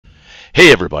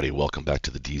Hey everybody, welcome back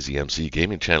to the DZMC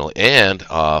Gaming Channel. And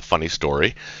funny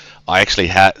story, I actually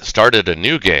had started a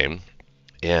new game,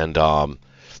 and I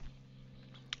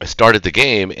started the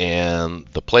game, and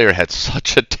the player had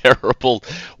such a terrible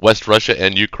West Russia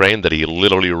and Ukraine that he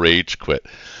literally rage quit.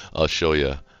 I'll show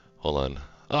you. Hold on.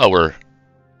 Oh, we're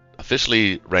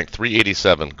officially ranked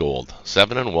 387 gold,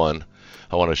 7-1.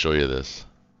 I want to show you this.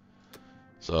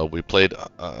 So we played.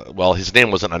 Well, his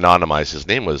name wasn't anonymized. His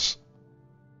name was.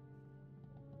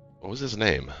 What was his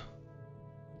name?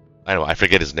 I know. I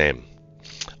forget his name.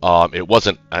 It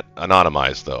wasn't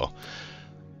anonymized though.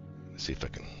 Let's see if I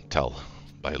can tell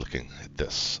by looking at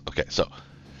this. Okay, so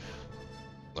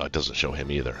it doesn't show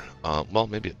him either. Well,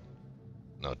 maybe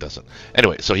no, it doesn't.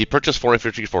 Anyway, so he purchased 4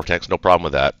 infantry, 4 tanks, no problem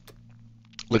with that.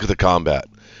 Look at the combat.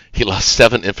 He lost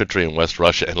 7 infantry in West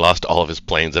Russia and lost all of his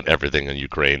planes and everything in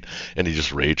Ukraine, and he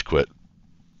just rage quit.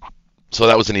 So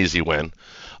that was an easy win.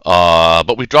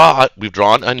 But we've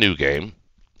drawn a new game.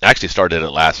 I actually started it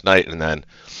last night, and then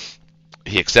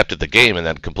he accepted the game and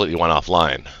then completely went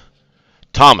offline.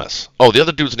 Thomas. Oh, the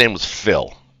other dude's name was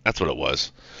Phil. That's what it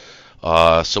was.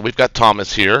 So we've got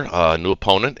Thomas here, new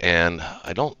opponent, and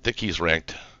I don't think he's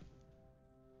ranked.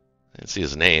 I didn't see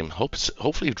his name.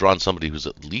 Hopefully you've drawn somebody who's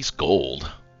at least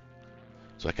gold,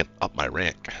 so I can up my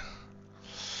rank.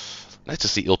 Nice to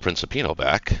see Il Principino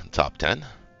back in top 10.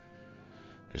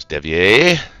 There's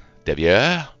Devier.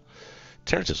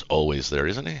 Terrence is always there,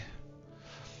 isn't he?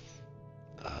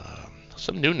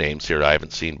 Some new names here I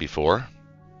haven't seen before.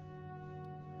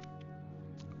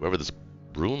 Whoever this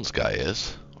Bruns guy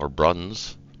is, or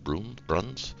Bruns.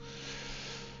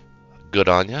 Good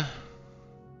on ya.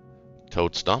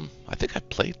 Toadstum. I think I've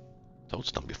played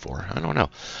Toadstum before. I don't know.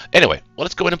 Anyway, well,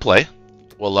 let's go in and play.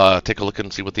 We'll take a look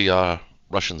and see what the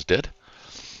Russians did.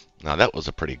 Now, that was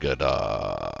a pretty good,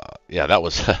 yeah, that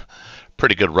was a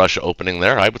pretty good Russia opening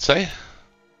there, I would say.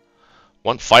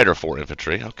 1 fighter, 4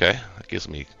 infantry. Okay, that gives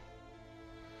me...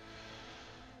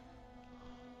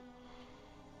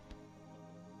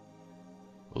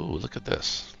 Ooh, look at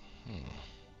this.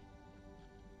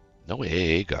 No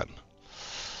AA gun.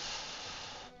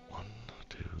 1,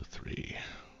 2, 3.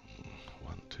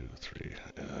 1, 2, 3.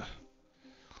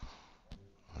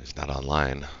 He's not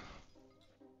online.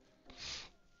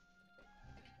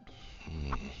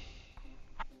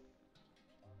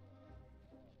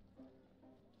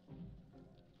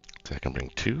 So I can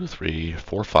bring 2, 3,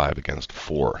 4, 5 against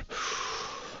 4.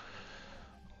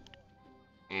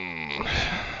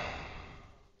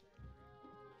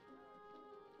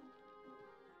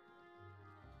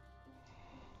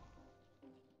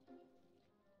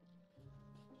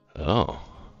 Oh.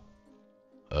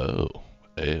 Oh.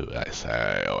 Oh, I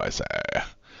say. Oh, I say.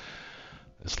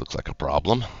 This looks like a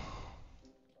problem.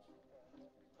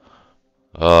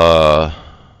 Huh.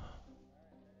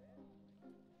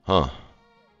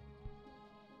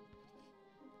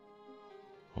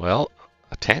 Well,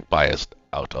 a tank buy is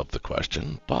out of the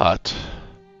question, but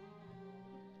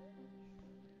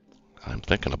I'm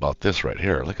thinking about this right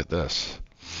here. Look at this.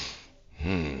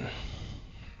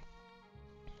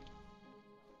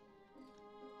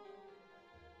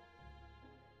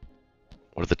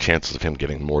 What are the chances of him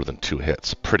getting more than 2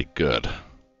 hits? Pretty good.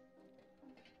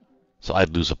 So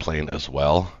I'd lose a plane as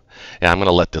well. Yeah, I'm going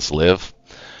to let this live.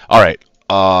 All right.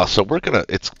 So we're going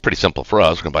to, it's pretty simple for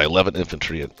us. We're going to buy 11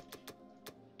 infantry and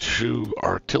 2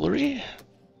 artillery.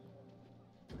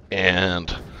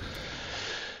 And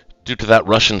due to that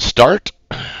Russian start,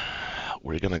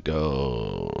 we're going to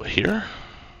go here.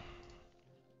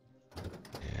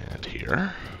 And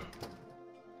here.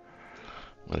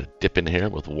 I'm going to dip in here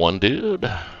with 1 dude.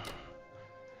 And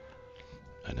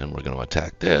then we're going to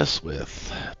attack this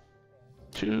with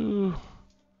 2,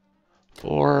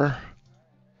 4,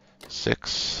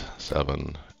 6,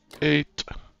 7, 8,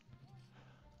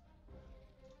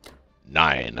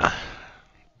 9.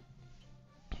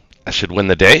 I should win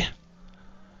the day.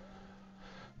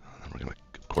 We're going to,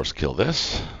 of course, kill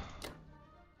this.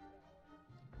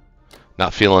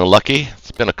 Not feeling lucky.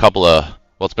 It's been a couple of,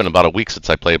 well, it's been about a week since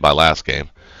I played my last game.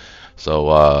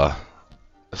 So,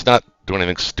 it's not doing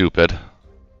anything stupid.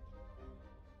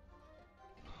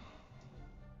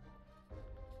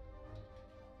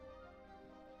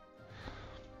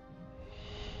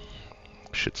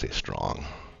 Should say strong.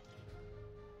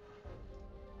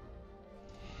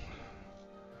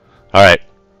 All right,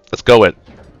 let's go it.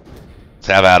 Let's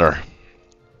have at her.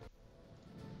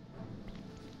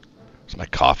 It's my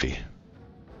coffee.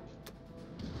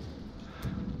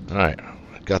 All right,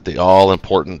 I've got the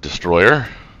all-important destroyer.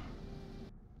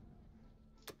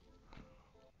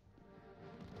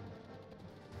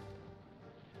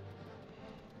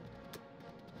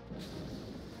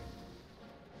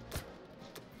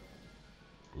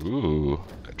 Ooh,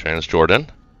 got Transjordan.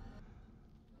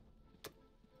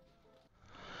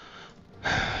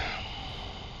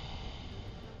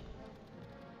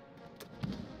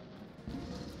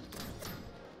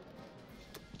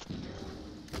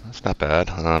 That's not bad.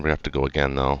 We have to go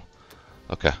again, though.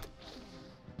 Okay.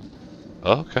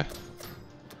 Okay.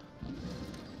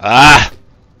 Ah!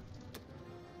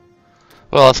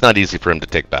 Well, it's not easy for him to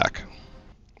take back.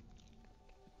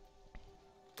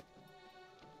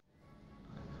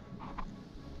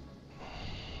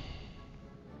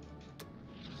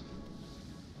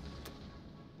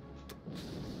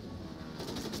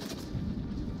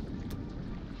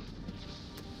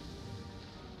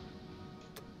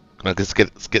 Come on, let's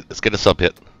get a sub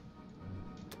hit.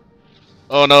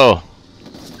 Oh no! All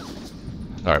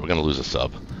right, we're gonna lose a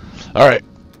sub. All right.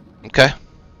 Okay.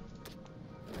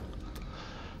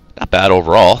 Not bad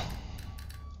overall.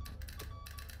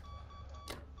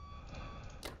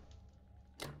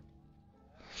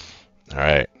 All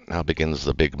right. Now begins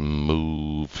the big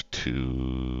move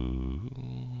to.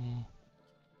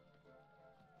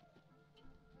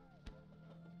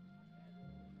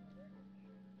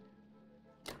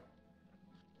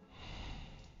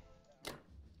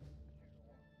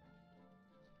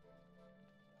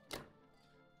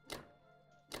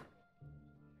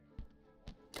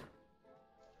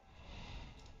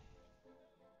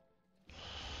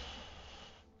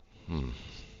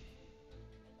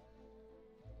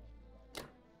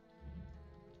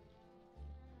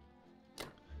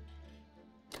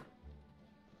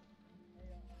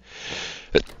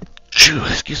 Phew,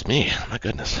 excuse me. My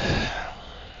goodness.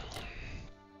 I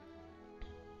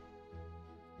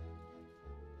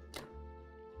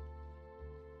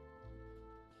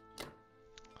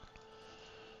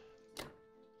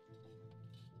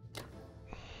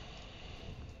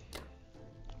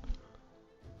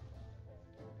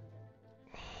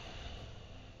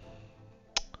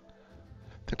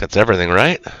think that's everything,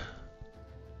 right?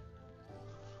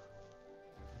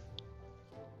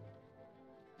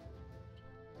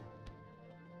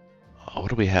 Oh, what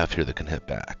do we have here that can hit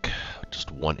back?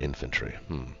 Just one infantry.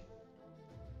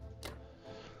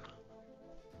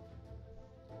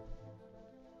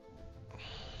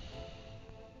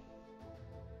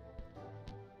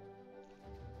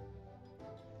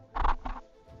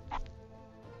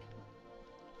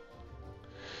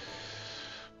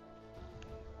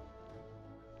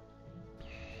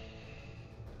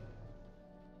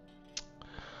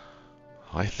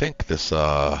 I think this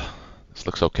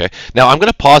looks okay. Now I'm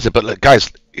gonna pause it, but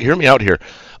guys, hear me out here.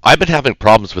 I've been having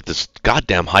problems with this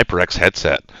goddamn HyperX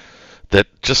headset that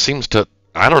just seems to,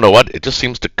 I don't know what, it just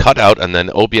seems to cut out and then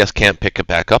OBS can't pick it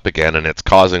back up again, and it's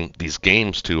causing these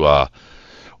games to,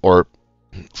 or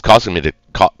it's causing me to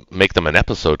make them an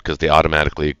episode because they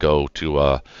automatically go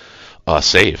to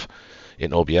save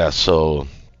in OBS. So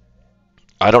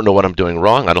I don't know what I'm doing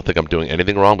wrong. I don't think I'm doing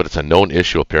anything wrong, but it's a known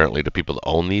issue apparently to people that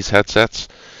own these headsets.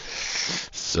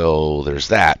 So there's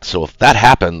that. So if that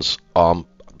happens,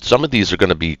 some of these are going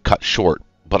to be cut short,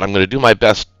 but I'm going to do my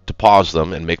best to pause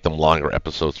them and make them longer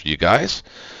episodes for you guys.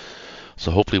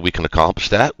 So hopefully we can accomplish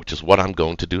that, which is what I'm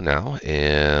going to do now.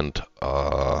 And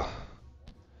we'll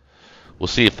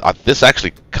see if this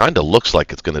actually kind of looks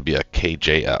like it's going to be a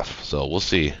KJF. So we'll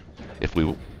see if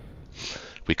we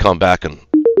come back and.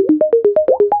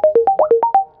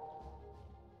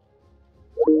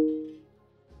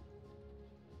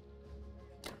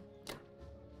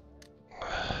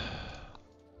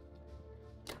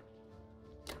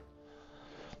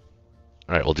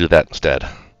 All right, we'll do that instead.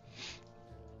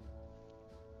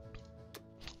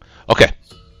 Okay,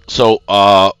 so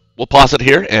we'll pause it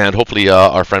here, and hopefully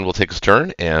our friend will take his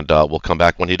turn, and we'll come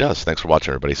back when he does. Thanks for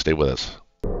watching, everybody. Stay with us.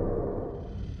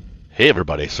 Hey,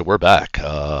 everybody. So we're back.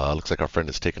 Looks like our friend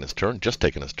is taking his turn, just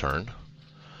taking his turn.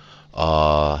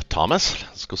 Thomas,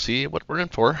 let's go see what we're in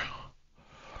for.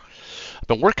 I've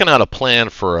been working out a plan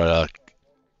for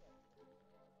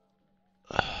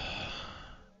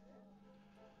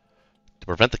to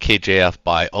prevent the KJF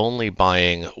by only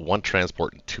buying one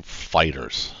transport and two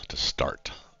fighters to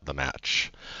start the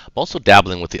match. I'm also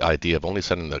dabbling with the idea of only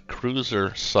sending the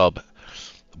cruiser, sub,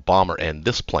 bomber, and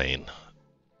this plane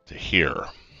to here.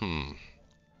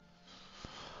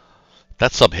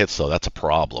 That sub hits, though. That's a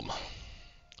problem.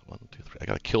 1, 2, 3. I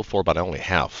got to kill 4, but I only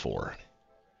have 4.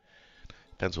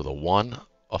 Ends with a 1,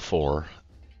 a 4,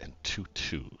 and 2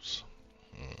 2s.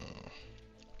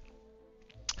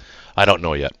 I don't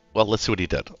know yet. Well, let's see what he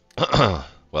did.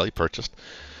 Well, he purchased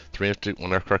 1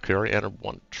 aircraft carrier and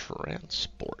 1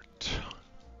 transport.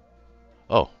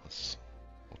 Oh,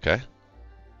 okay.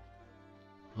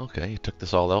 Okay, he took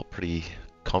this all out pretty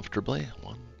comfortably.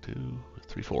 1, 2,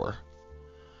 3, 4.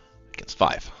 seconds.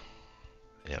 5.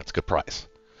 Yeah, it's a good price.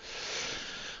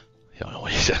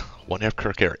 One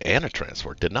aircraft carrier and a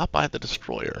transport. Did not buy the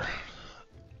destroyer.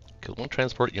 Killed 1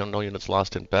 transport. No units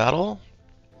lost in battle.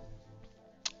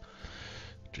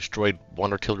 Destroyed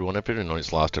 1 artillery, 1 infantry. No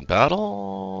units lost in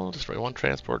battle. Destroyed 1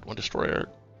 transport, 1 destroyer.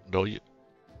 No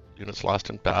units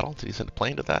lost in battle. Did he send a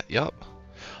plane to that? Yup.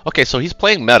 Okay, so he's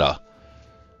playing meta.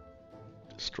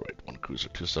 Destroyed 1 cruiser,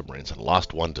 2 submarines, and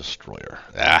lost 1 destroyer.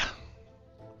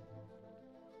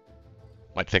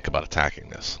 Might think about attacking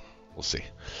this. We'll see.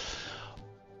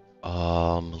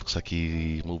 Looks like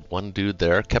he moved 1 dude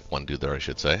there. Kept 1 dude there, I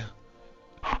should say.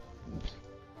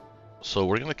 So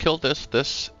we're gonna kill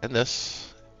this, and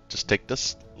this. Just take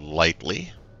this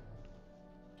lightly.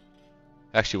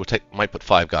 Actually, might put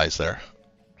 5 guys there.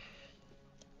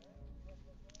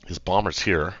 His bomber's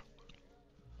here.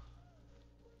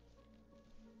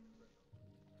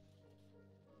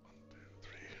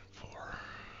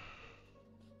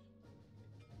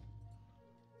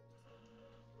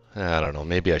 I don't know.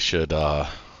 Maybe I should. Well,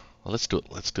 let's do it.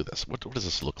 Let's do this. What does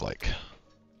this look like?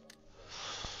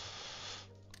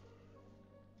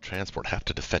 Transport, have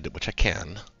to defend it, which I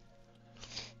can.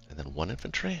 And then 1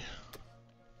 infantry.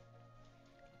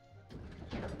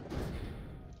 Make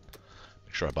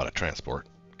sure I bought a transport.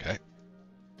 Okay.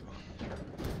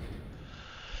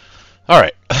 All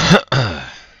right.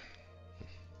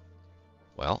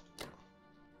 Well,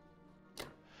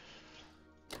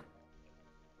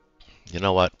 you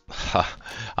know what?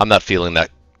 I'm not feeling that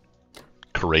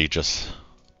courageous.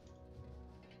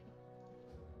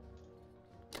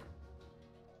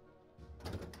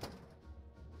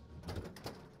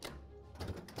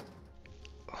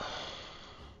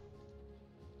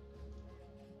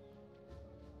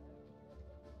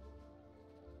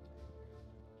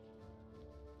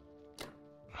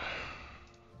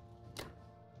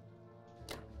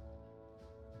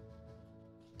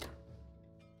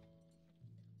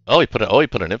 Oh, he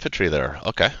put an infantry there.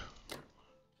 Okay. 1,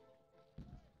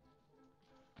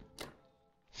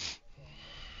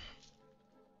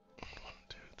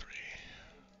 2, 3.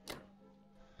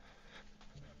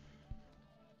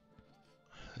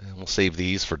 And we'll save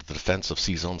these for the defense of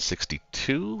C-Zone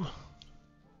 62.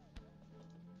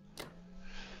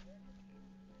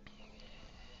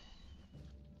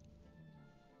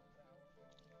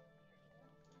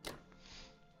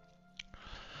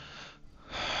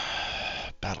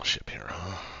 Battleship here,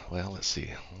 huh? Well, let's see.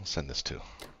 We'll send this to.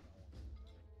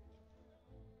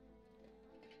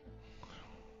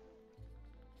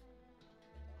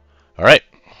 All right.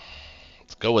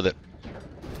 Let's go with it.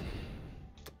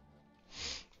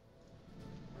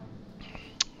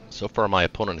 So far, my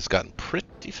opponent has gotten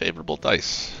pretty favorable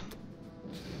dice.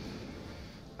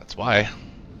 That's why.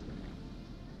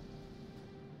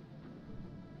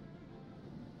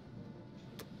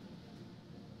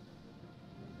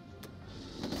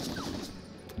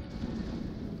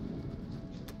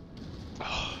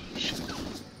 Oh, shit.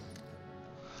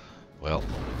 Well,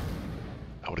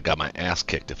 I would have got my ass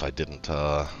kicked if I didn't,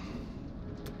 No.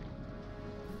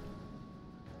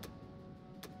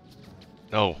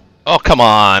 Oh, come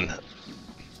on!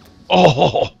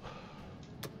 Oh!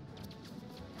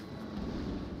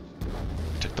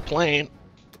 Took the plane.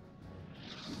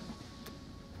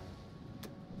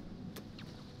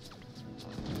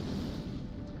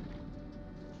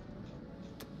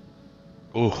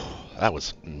 Ooh, that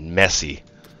was messy.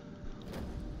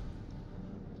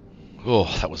 Oh,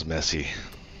 that was messy.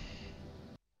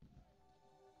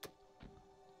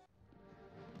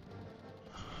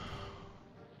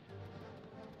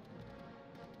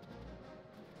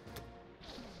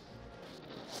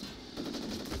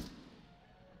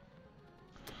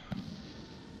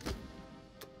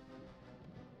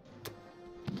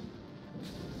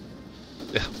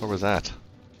 Yeah, where was that?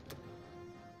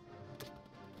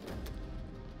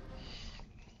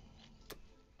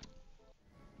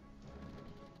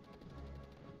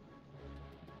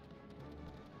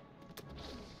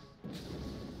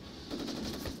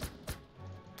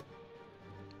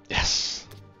 Yes.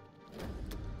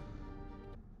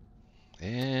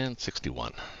 And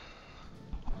 61.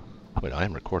 Wait, I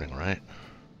am recording, right?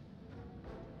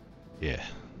 Yeah.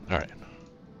 All right.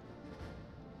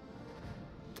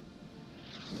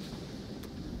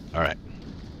 All right.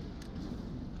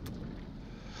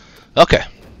 Okay.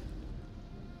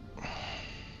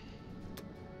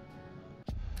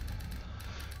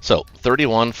 So,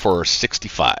 31 for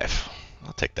 65.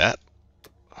 I'll take that.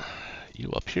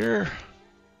 You up here.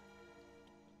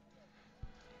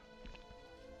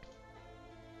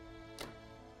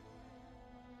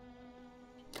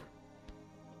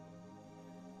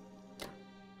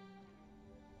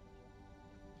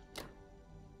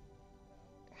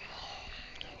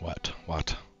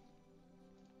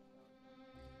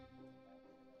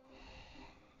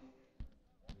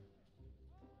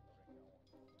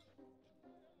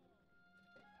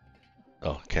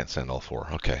 Oh, can't send all four.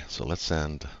 Okay, so let's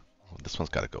send... Well, this one's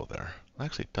got to go there.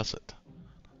 Actually, does it?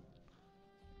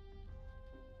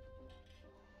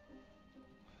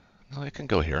 No, it can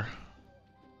go here.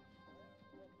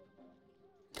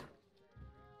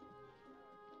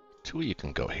 Two of you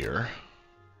can go here.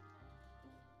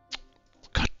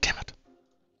 God damn it.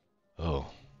 Oh,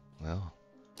 well.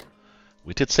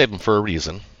 We did save them for a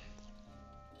reason.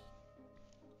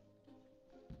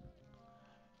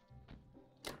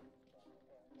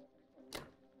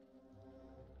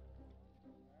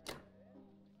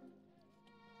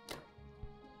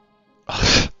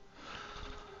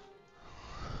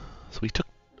 So we took...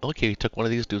 Okay, we took one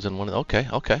of these dudes and one of... Okay,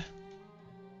 okay.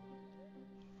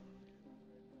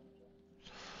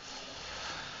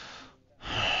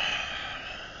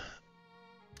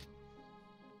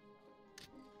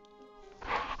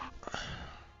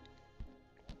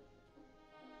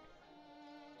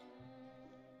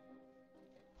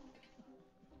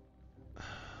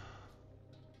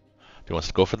 He wants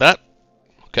to go for that?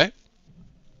 Okay.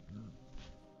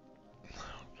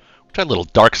 We'll try a little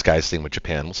dark skies thing with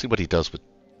Japan. We'll see what he does with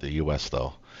the US,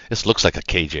 though. This looks like a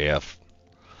KJF.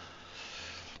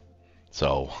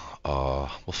 So,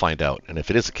 we'll find out. And if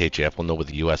it is a KJF, we'll know with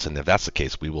the US. And if that's the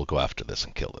case, we will go after this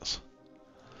and kill this.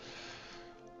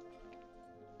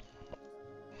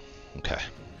 Okay.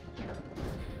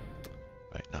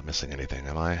 Right, not missing anything,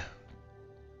 am I?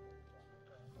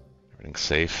 Everything's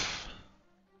safe.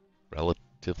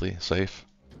 Relatively safe.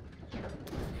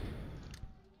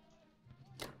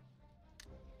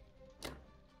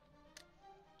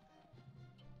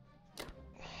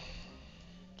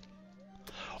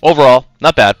 Overall,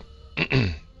 not bad.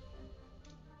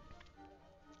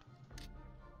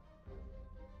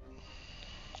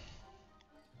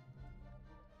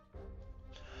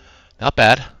 Not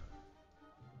bad.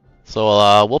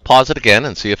 So we'll pause it again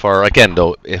and see if our... Again,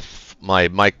 though, if my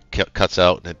mic cuts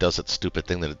out and it does its stupid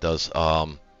thing that it does,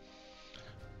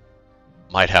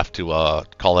 might have to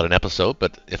call it an episode.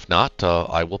 But if not,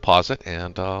 I will pause it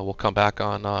and we'll come back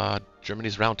on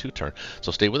Germany's round 2 turn.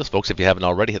 So stay with us, folks. If you haven't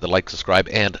already, hit the like, subscribe,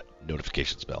 and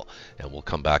notifications bell. And we'll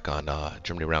come back on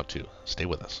Germany round 2. Stay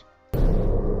with us.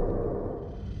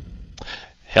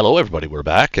 Hello, everybody. We're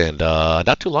back, and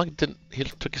not too long. He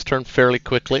took his turn fairly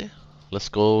quickly. Let's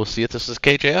go see if this is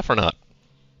KJF or not.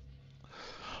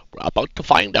 We're about to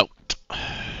find out.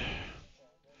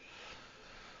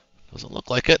 Doesn't look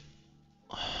like it.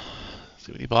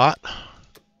 See what he bought.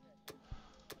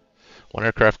 1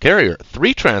 aircraft carrier,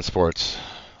 3 transports,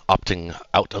 opting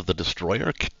out of the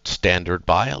destroyer. Standard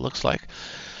buy, it looks like.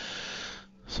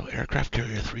 So aircraft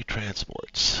carrier, 3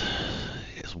 transports.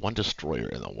 He has 1 destroyer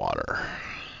in the water.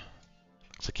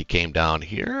 Looks like he came down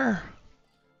here.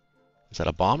 Is that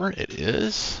a bomber? It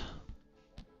is.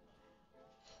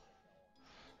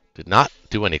 Did not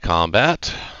do any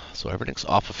combat, so everything's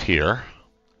off of here.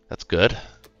 That's good.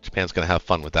 Japan's going to have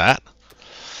fun with that.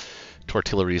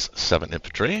 Tortillery's 7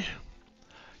 infantry.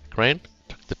 Ukraine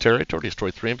took the territory,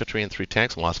 destroyed 3 infantry and 3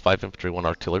 tanks, and lost 5 infantry, 1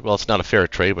 artillery. Well, it's not a fair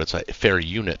trade, but it's a fair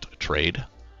unit trade.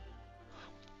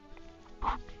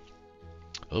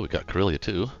 Oh, we got Karelia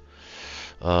too.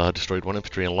 Destroyed 1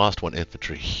 infantry and lost 1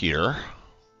 infantry here.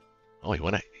 Oh,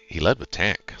 he led with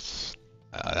tanks.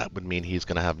 That would mean he's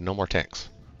going to have no more tanks.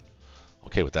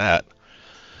 Okay with that.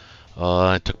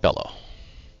 I took Bello.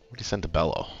 What did he send to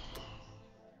Bello?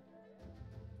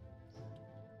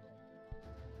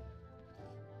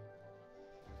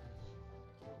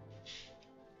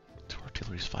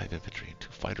 Artillery's 5 infantry and 2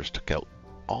 fighters took out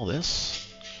all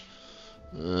this.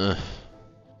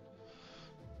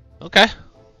 Okay.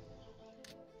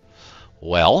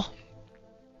 Well,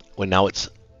 we know it's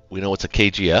a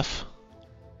KGF.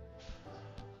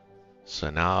 So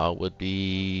now would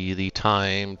be the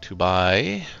time to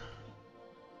buy,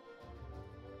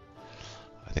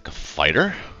 I think, a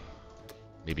fighter,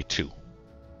 maybe 2.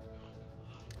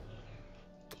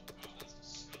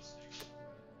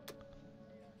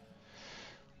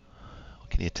 What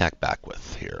can he attack back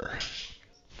with here?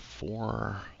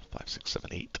 4, 5, 6, 7,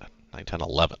 8, 9, 10,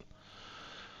 11.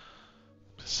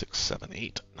 6, 7,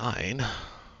 8, 9.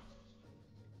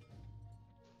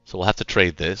 So we'll have to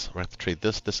trade this. We'll have to trade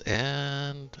this,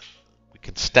 and we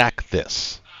can stack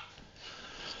this.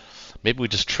 Maybe we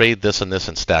just trade this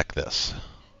and stack this.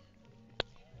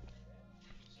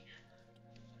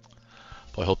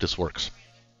 Boy, I hope this works.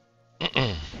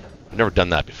 I've never done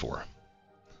that before,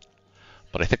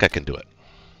 but I think I can do it.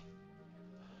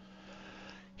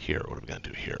 Here, what are we going to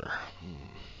do here?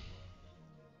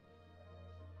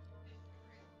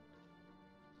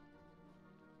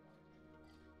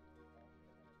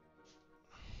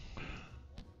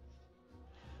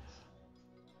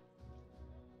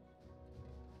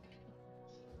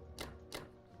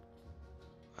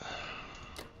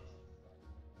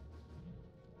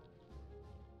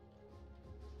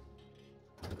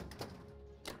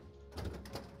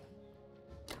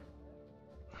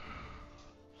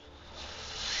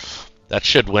 That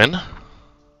should win.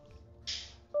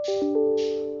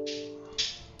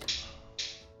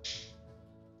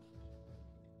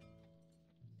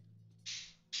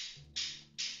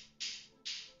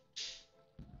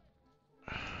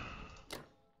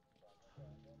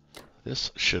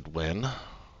 This should win.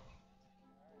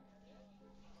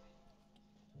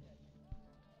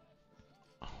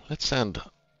 Let's send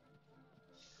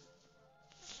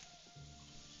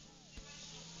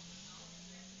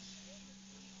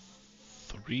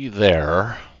 3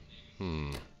 there.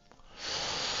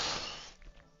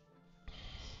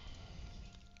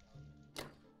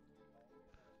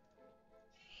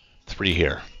 3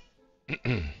 here.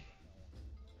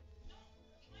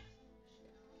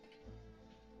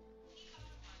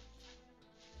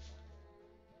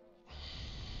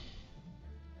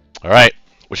 All right.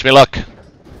 Wish me luck.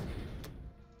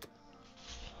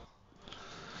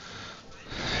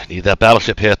 Need that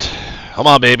battleship hit. Come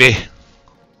on, baby.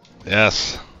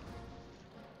 Yes.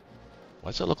 Why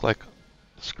does it look like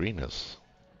the screen is?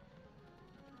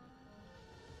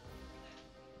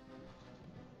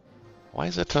 Why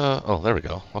is it, oh, there we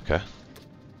go. Okay.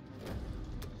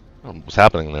 What's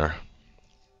happening there?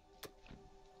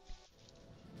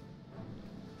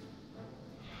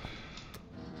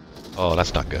 Oh,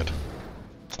 that's not good.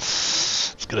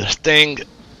 It's gonna sting.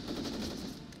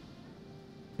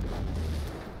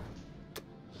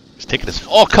 He's taking his...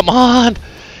 Oh, come on!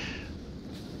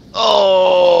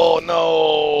 Oh,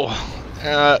 no.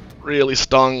 That really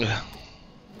stung.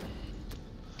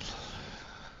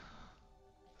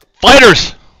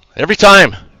 Fighters! Every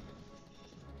time.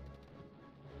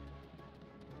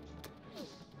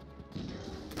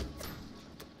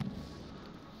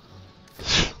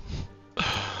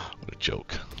 What a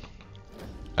joke.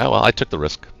 Oh well, I took the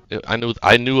risk.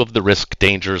 I knew of the risk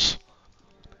dangers.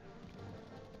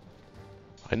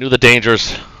 I knew the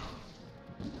dangers.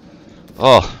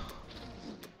 Oh.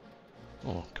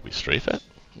 Oh, can we strafe it?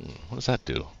 What does that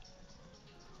do?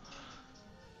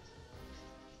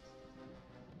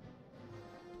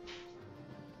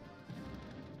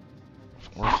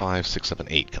 Four, 5, 6, 7,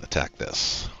 8 can attack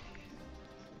this.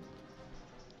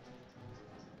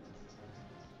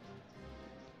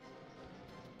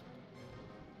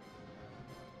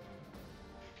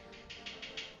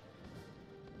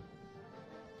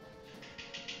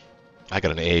 I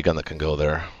got an A gun that can go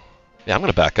there. Yeah, I'm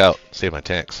gonna back out, save my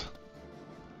tanks.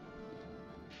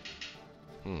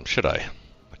 Should I?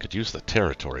 I could use the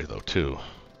territory though too.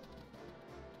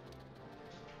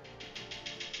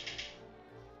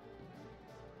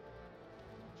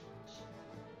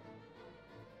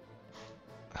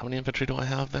 How many infantry do I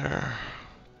have there?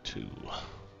 2.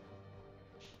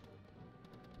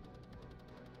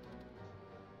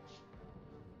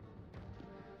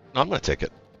 No, I'm gonna take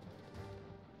it.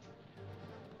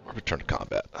 Or return to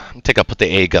combat. I'm gonna take up put the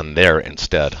A gun there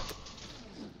instead.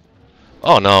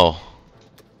 Oh no.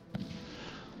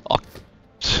 Oh.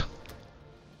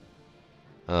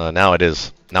 Now it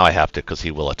is. Now I have to because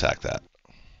he will attack that.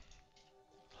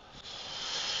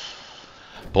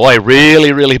 Boy,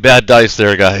 really, really bad dice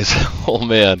there, guys. Oh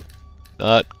man.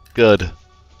 Not good.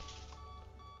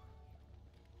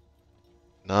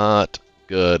 Not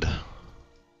good.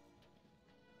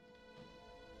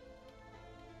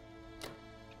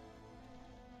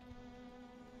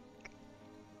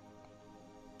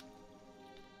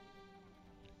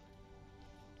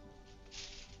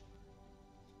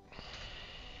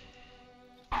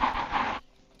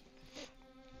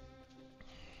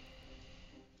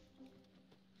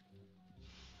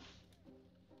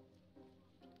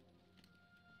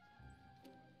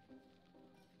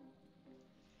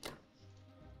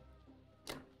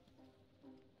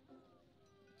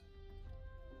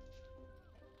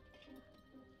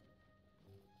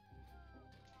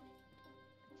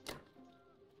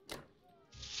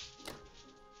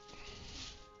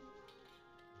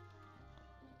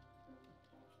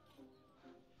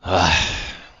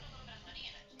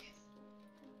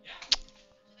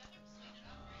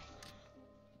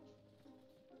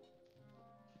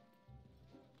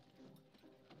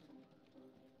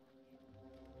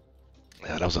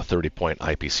 Yeah, that was a 30-point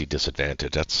IPC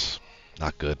disadvantage. That's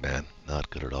not good, man. Not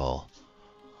good at all.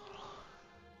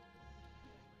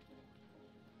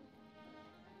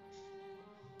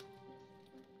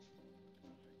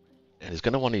 And he's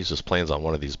going to want to use his planes on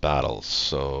one of these battles,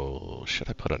 so should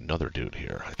I put another dude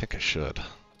here? I think I should.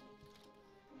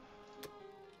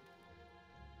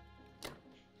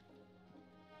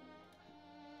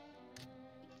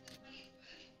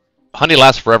 Honey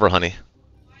lasts forever, honey.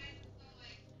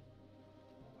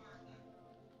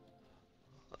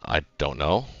 I don't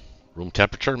know. Room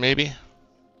temperature, maybe?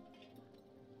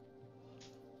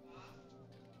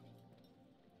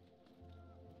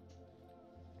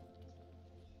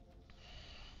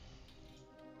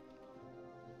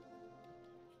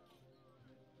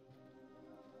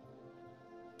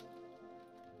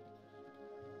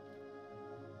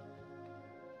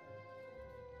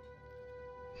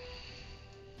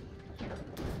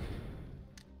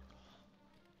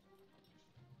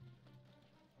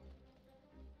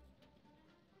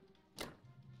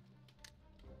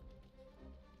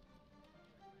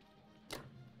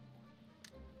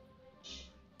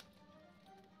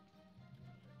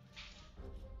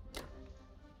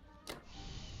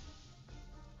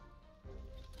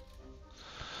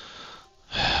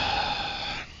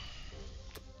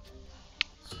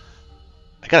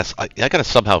 I gotta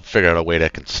somehow figure out a way that I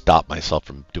can stop myself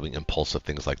from doing impulsive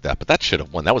things like that. But that should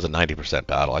have won. That was a 90%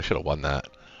 battle. I should have won that.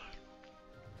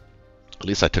 At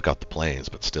least I took out the planes,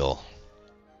 but still.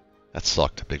 That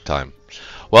sucked big time.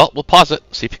 Well, we'll pause it,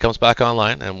 see if he comes back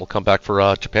online, and we'll come back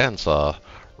for Japan's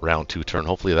round 2 turn.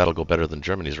 Hopefully that'll go better than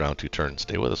Germany's round 2 turn.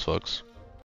 Stay with us, folks.